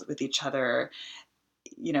embroiled with each other,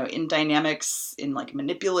 in dynamics, in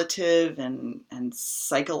manipulative and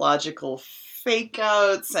psychological fake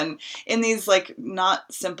outs, and in these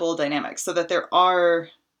not simple dynamics, so that there are,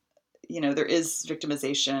 there is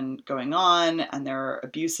victimization going on, and there are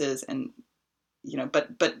abuses, and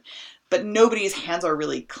but nobody's hands are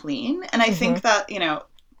really clean. And I think that,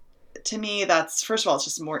 to me, that's, first of all, it's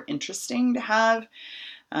just more interesting to have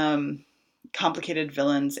complicated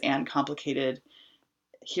villains and complicated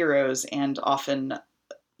heroes, and often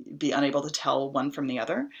be unable to tell one from the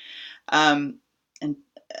other. But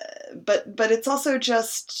it's also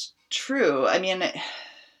just true. I mean,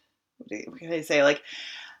 what can I say?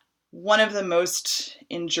 One of the most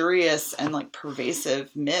injurious and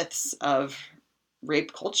pervasive myths of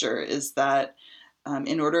rape culture is that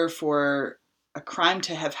in order for a crime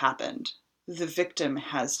to have happened, the victim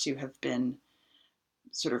has to have been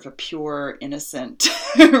sort of a pure, innocent,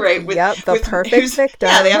 right? The perfect victim.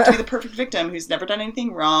 Yeah, they have to be the perfect victim who's never done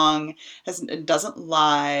anything wrong, doesn't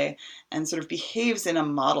lie, and sort of behaves in a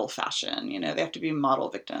model fashion. They have to be model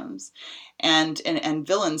victims, and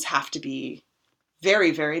villains have to be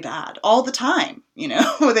very, very bad all the time.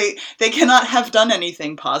 They cannot have done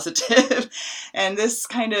anything positive. And this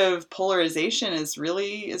kind of polarization is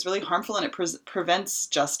really harmful, and it prevents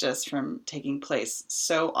justice from taking place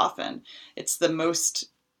so often. It's the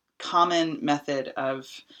most common method of,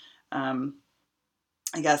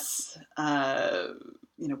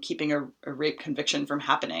 keeping a rape conviction from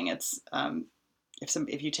happening. It's,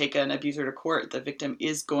 if you take an abuser to court, the victim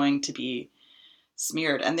is going to be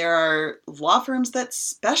smeared. And there are law firms that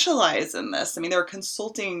specialize in this. I mean, there are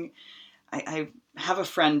consulting I have a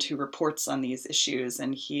friend who reports on these issues,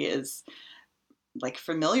 and he is like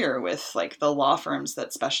familiar with like the law firms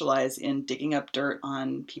that specialize in digging up dirt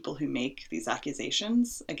on people who make these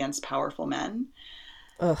accusations against powerful men.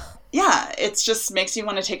 Ugh. Yeah, it just makes you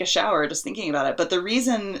want to take a shower just thinking about it. But the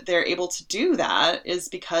reason they're able to do that is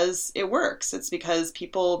because it works. It's because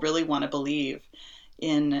people really want to believe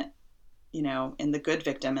in, in the good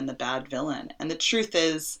victim and the bad villain. And the truth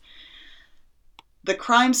is, the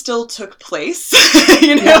crime still took place,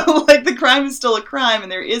 like the crime is still a crime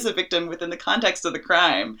and there is a victim within the context of the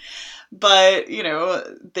crime. But,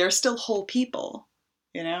 they're still whole people,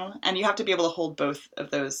 and you have to be able to hold both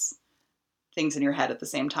of those things in your head at the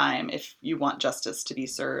same time if you want justice to be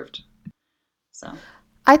served. So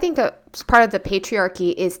I think part of the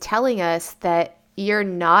patriarchy is telling us that you're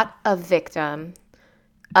not a victim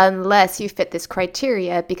unless you fit this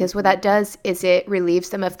criteria, because what that does is it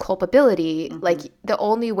relieves them of culpability. Mm-hmm. Like the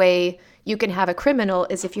only way you can have a criminal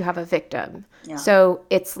is if you have a victim. Yeah. So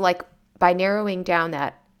it's like by narrowing down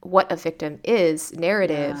that what a victim is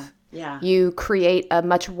narrative, you create a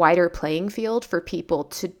much wider playing field for people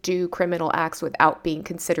to do criminal acts without being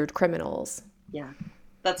considered criminals. Yeah,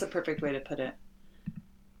 that's a perfect way to put it.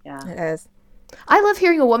 Yeah, it is. I love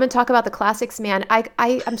hearing a woman talk about the classics, man.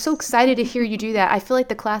 I'm so excited to hear you do that. I feel like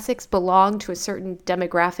the classics belong to a certain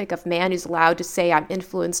demographic of man who's allowed to say, I'm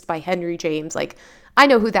influenced by Henry James. Like, I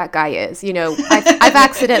know who that guy is. I've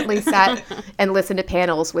accidentally sat and listened to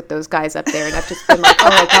panels with those guys up there, and I've just been like, oh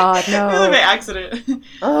my God, no. Really by accident.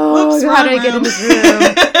 Oh, whoops, how did I get in this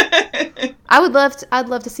room? I'd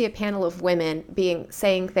love to see a panel of women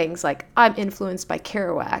saying things like, I'm influenced by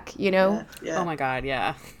Kerouac, Yeah. Oh my God,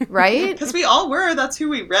 yeah. Right? Because we all were. That's who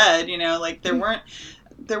we read, like there weren't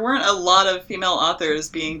a lot of female authors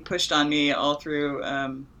being pushed on me all through,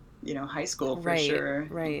 high school for sure.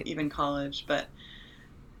 Right. Even college. But,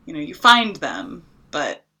 you find them.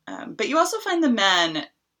 But you also find the men,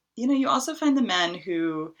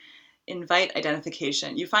 who invite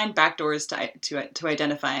identification. You find backdoors to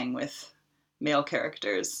identifying with male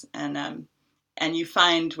characters, and you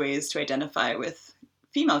find ways to identify with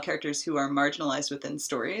female characters who are marginalized within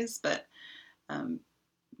stories. But I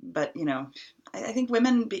think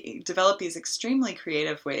women develop these extremely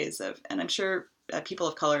creative ways and I'm sure people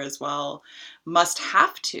of color as well must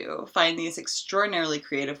have to find these extraordinarily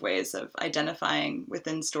creative ways of identifying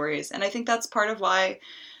within stories. And I think that's part of why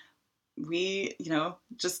we,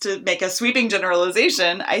 just to make a sweeping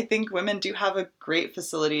generalization, I think women do have a great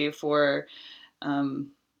facility for,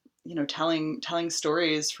 telling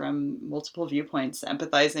stories from multiple viewpoints,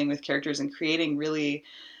 empathizing with characters, and creating really,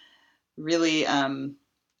 really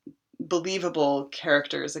believable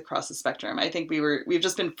characters across the spectrum. I think we've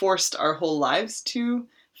just been forced our whole lives to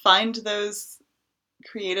find those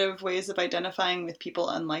creative ways of identifying with people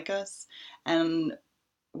unlike us, and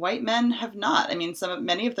white men have not. I mean,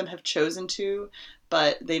 many of them have chosen to,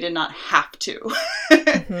 but they did not have to.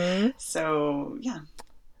 Mm-hmm. So, yeah.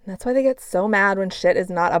 That's why they get so mad when shit is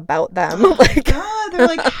not about them. Oh my God, they're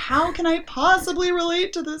like, how can I possibly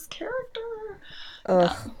relate to this character?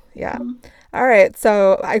 Ugh, yeah. Mm-hmm. All right,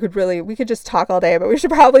 so we could just talk all day, but we should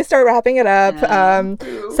probably start wrapping it up. Yeah.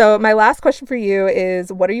 So my last question for you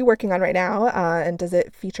is, what are you working on right now? And does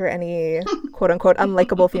it feature any quote unquote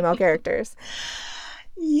unlikable female characters?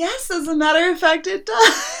 Yes, as a matter of fact, it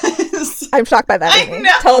does. I'm shocked by that, Amy.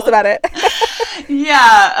 Tell us about it.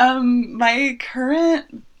 Yeah, my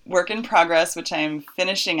current work in progress, which I'm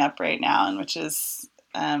finishing up right now, and which is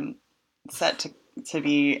set to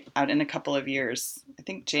be out in a couple of years, I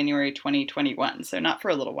think January 2021, so not for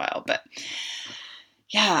a little while, but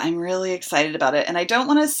yeah, I'm really excited about it. And I don't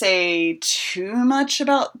want to say too much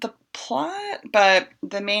about the plot, but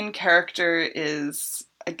the main character is,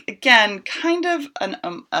 again, kind of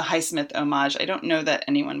a Highsmith homage. I don't know that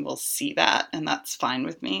anyone will see that, and that's fine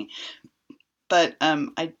with me. But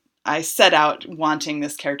I set out wanting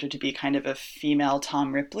this character to be kind of a female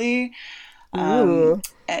Tom Ripley,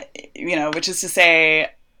 which is to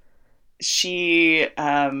say, she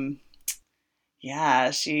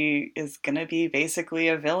is gonna be basically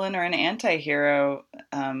a villain or an anti-hero.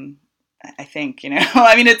 I think,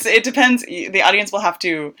 I mean, it depends. The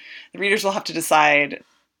readers will have to decide,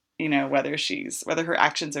 whether her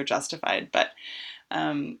actions are justified. But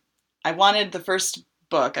I wanted the first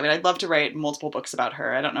book. I mean, I'd love to write multiple books about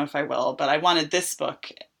her. I don't know if I will, but I wanted this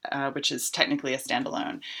book, which is technically a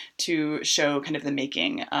standalone, to show kind of the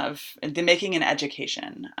making and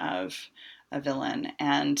education of a villain.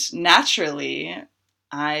 And naturally,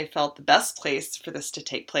 I felt the best place for this to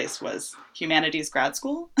take place was humanities grad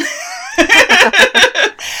school. A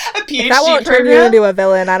PhD if that won't program. Turn you into a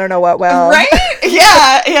villain, I don't know what will. Right?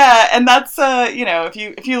 Yeah, and that's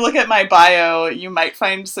if you look at my bio, you might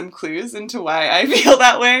find some clues into why I feel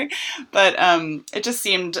that way. But it just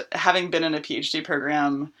seemed, having been in a PhD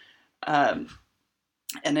program, and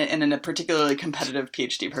in a particularly competitive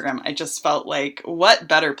PhD program, I just felt like, what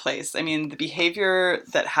better place? I mean, the behavior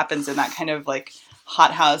that happens in that kind of like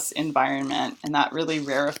hothouse environment, and that really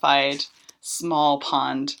rarefied small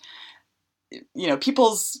pond,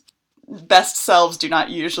 people's best selves do not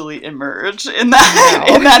usually emerge in that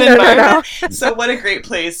environment. No. So what a great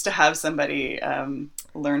place to have somebody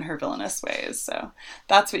learn her villainous ways. So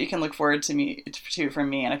that's what you can look forward to from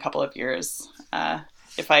me in a couple of years,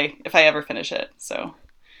 if I ever finish it. So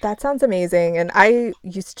that sounds amazing. And I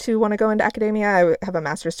used to want to go into academia. I have a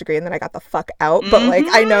master's degree and then I got the fuck out. But like,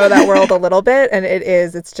 I know that world a little bit, and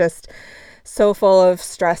it's just so full of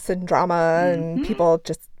stress and drama and people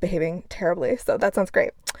just behaving terribly. So that sounds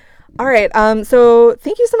great. All right. So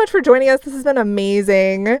thank you so much for joining us. This has been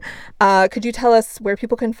amazing. Could you tell us where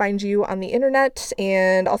people can find you on the internet,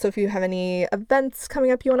 and also if you have any events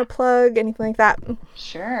coming up you want to plug, anything like that?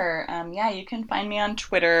 Sure. You can find me on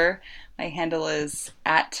Twitter. My handle is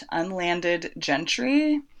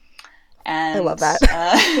 @unlandedgentry. And I love that.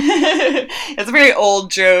 It's a very old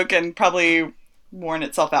joke and probably worn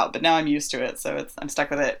itself out, but now I'm used to it, so I'm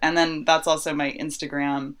stuck with it. And then that's also my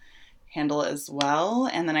Instagram handle as well.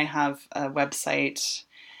 And then I have a website,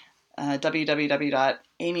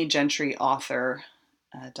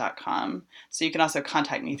 www.amygentryauthor.com. So you can also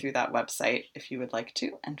contact me through that website if you would like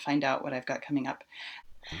to, and find out what I've got coming up.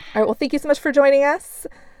 All right. Well, thank you so much for joining us.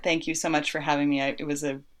 Thank you so much for having me. It was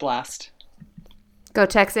a blast. Go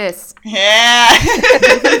Texas. Yeah.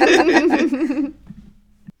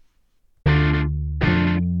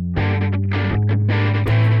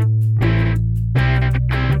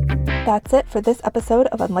 That's it for this episode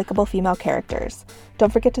of Unlikable Female Characters.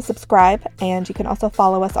 Don't forget to subscribe, and you can also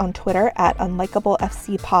follow us on Twitter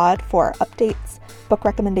 @UnlikableFCPod for updates, book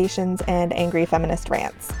recommendations, and angry feminist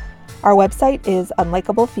rants. Our website is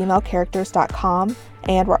unlikablefemalecharacters.com,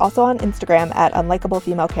 and we're also on Instagram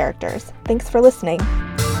 @unlikablefemalecharacters. Thanks for listening.